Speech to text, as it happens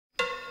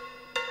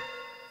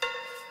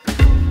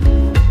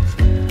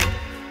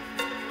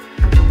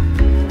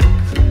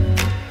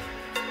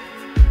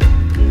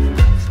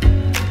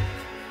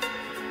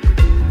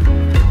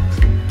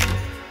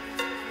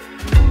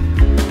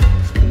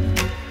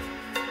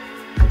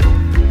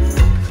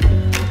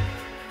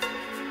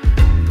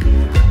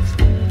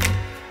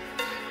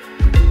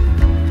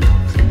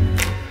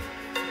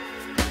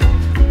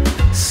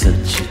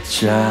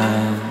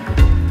child,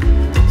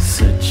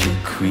 such a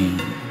queen.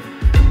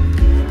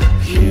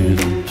 You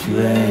don't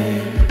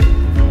play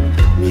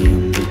me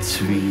in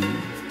between.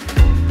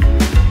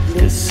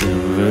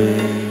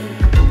 Disarray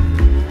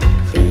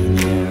in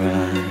your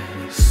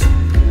eyes,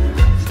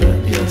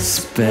 but your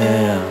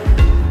spell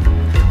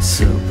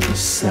so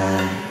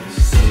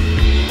precise.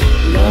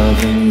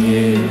 Loving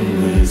you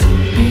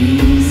isn't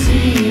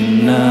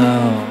easy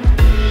now,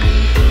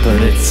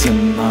 but it's a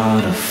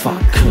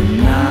motherfucker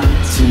not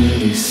to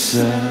do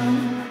so.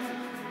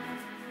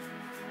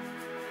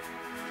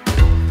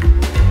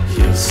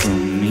 You're so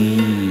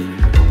mean,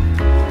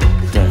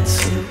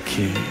 that's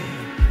okay.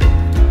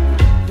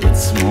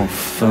 It's more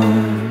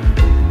fun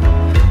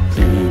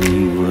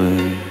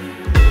anyway.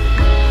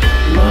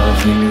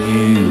 Loving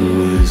you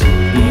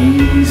isn't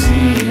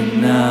easy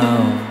now,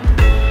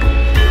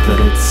 but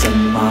it's a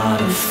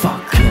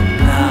motherfucker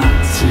not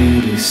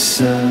to do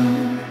so.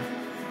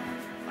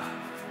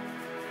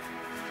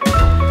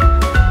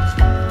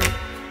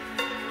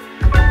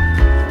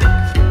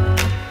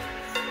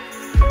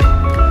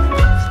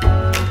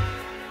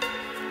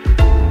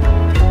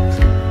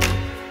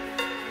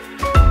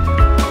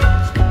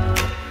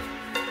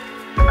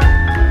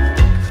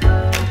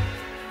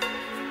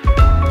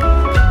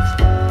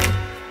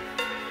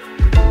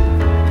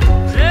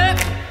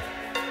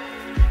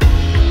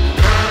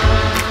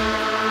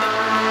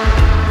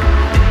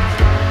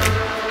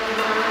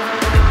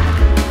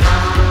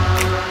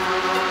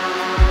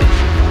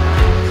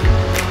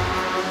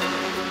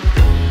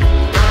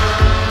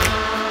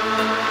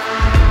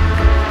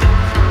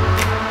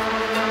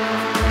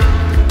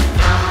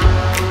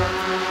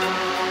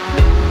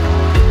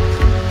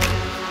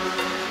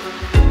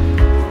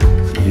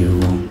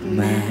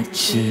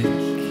 Magic,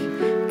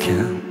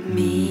 count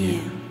me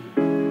in.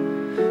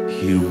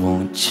 You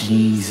want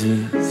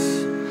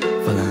Jesus,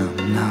 but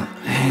I'm not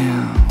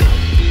him.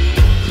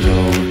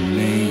 You're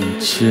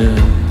nature,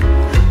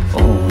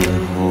 or a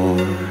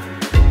whore.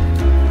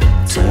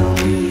 Tell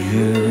me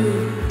who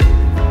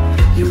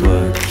you're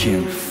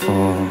working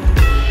for.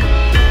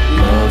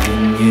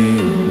 Loving you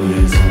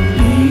isn't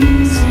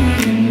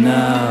easy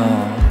now,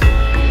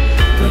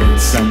 but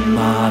it's a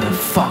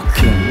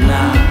motherfucker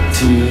not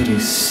to do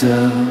so.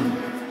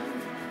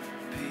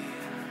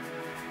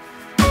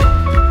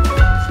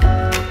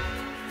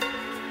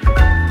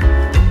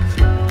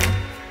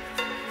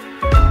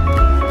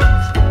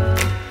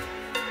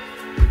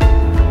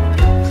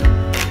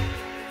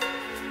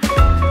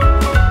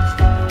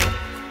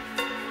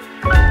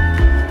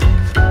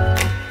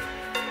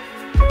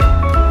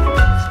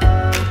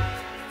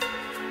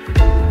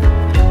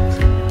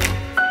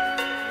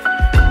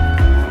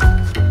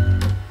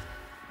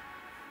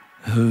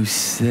 Who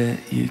said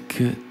you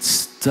could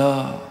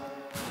stop?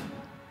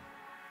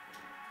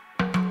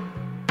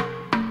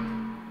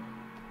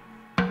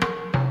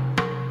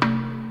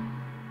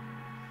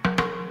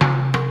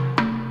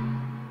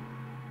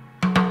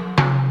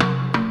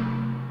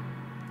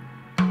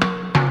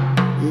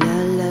 La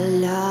la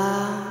la,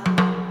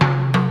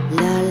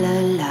 la la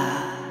la,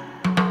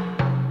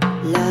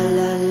 la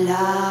la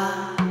la,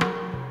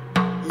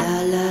 la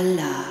la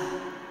la,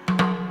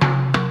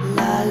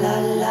 la la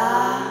la.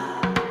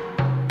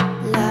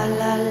 La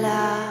la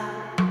la,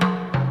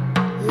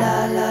 la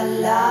la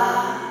la,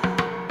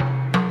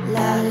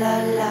 la la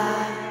la,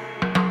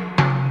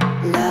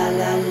 la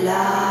la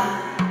la,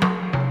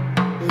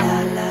 la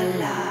la la, la la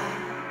la,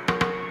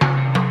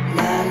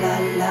 la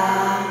la la,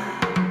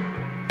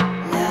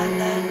 la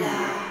la la,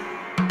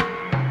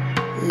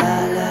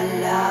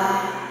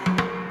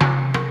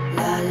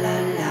 la la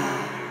la,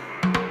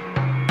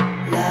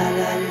 la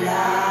la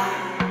la,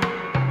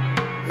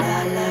 la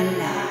la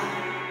la.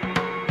 La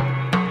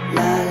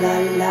la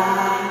la,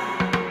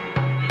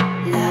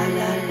 la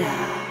la la,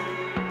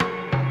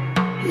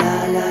 la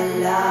la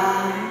la,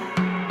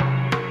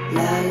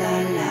 la la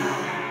la,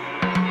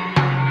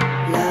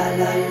 la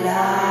la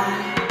la,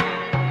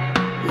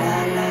 la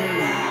la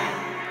la,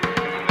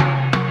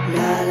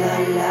 la la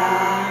la,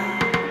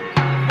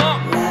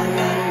 la la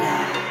la.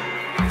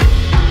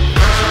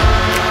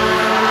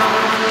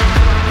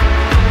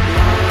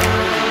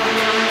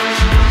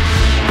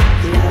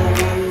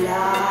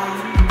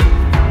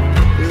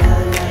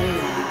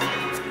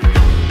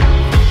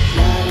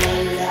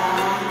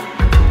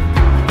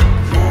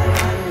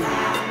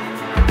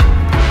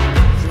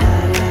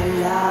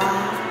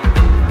 La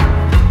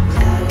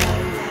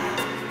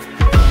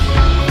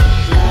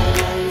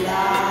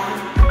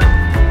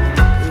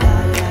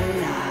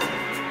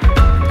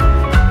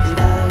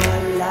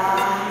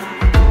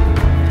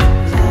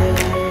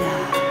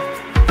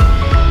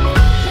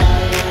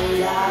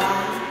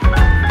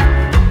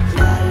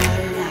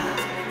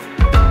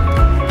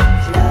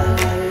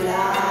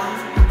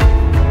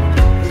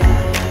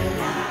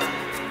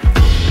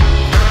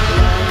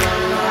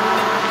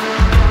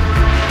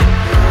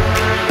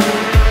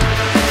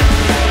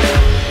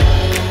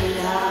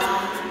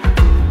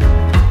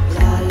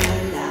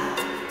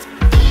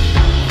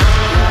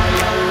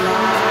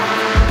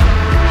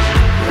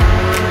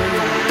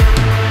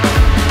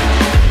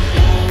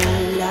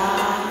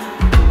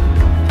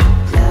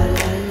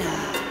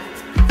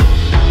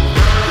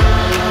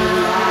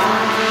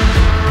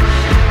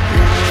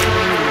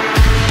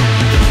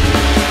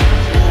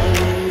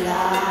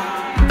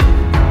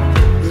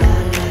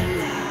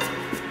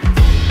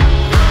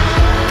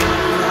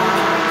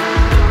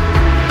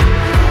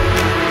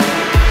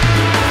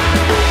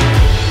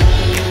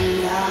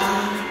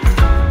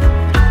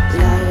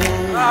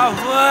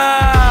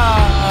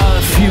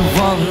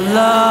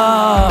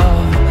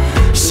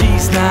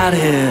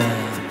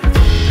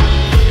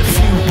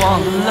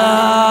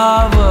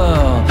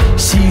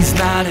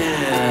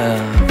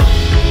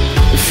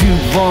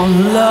you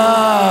want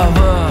love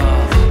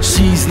her,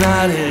 she's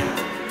not it.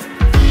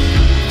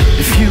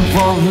 If you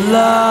want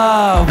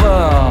love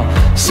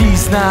her,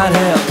 she's not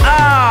here.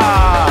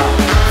 Ah!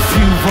 If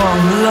you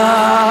want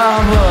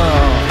love her,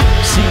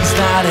 she's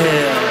not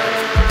here.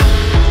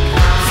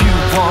 If you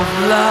want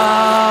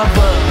love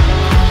her,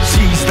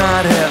 she's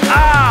not here.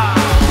 Ah!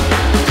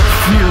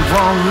 If you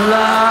want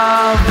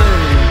love her,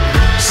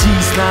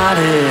 she's not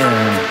here.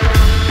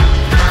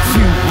 If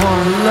you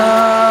want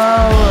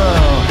love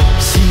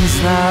her, she's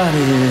not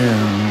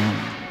here.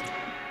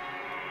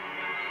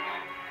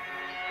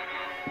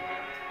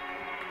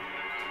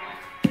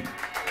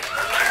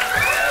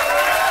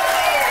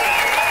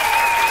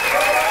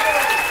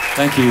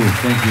 Thank you,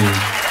 thank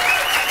you.